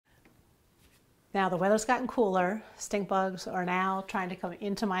Now the weather's gotten cooler. Stink bugs are now trying to come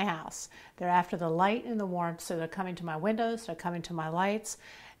into my house. They're after the light and the warmth, so they're coming to my windows, they're coming to my lights,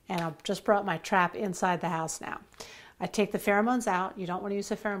 and I've just brought my trap inside the house now. I take the pheromones out. You don't want to use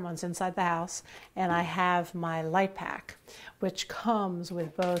the pheromones inside the house. And I have my light pack, which comes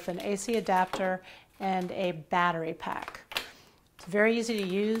with both an AC adapter and a battery pack. It's very easy to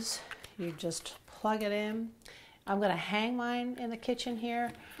use. You just plug it in. I'm going to hang mine in the kitchen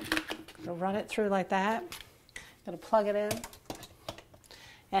here. I'm going to run it through like that. I'm going to plug it in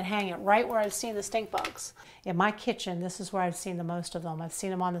and hang it right where I've seen the stink bugs. In my kitchen, this is where I've seen the most of them. I've seen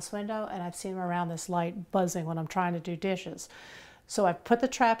them on this window, and I've seen them around this light buzzing when I'm trying to do dishes. So I've put the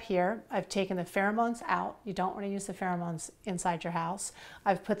trap here. I've taken the pheromones out. You don't want to use the pheromones inside your house.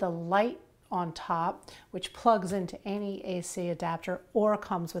 I've put the light on top, which plugs into any AC adapter or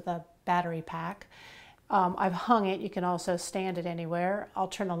comes with a battery pack. I've hung it. You can also stand it anywhere. I'll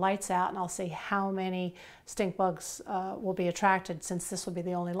turn the lights out and I'll see how many stink bugs will be attracted, since this will be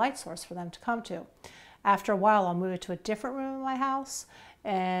the only light source for them to come to. After a while, I'll move it to a different room in my house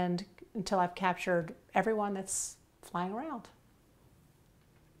and until I've captured everyone that's flying around.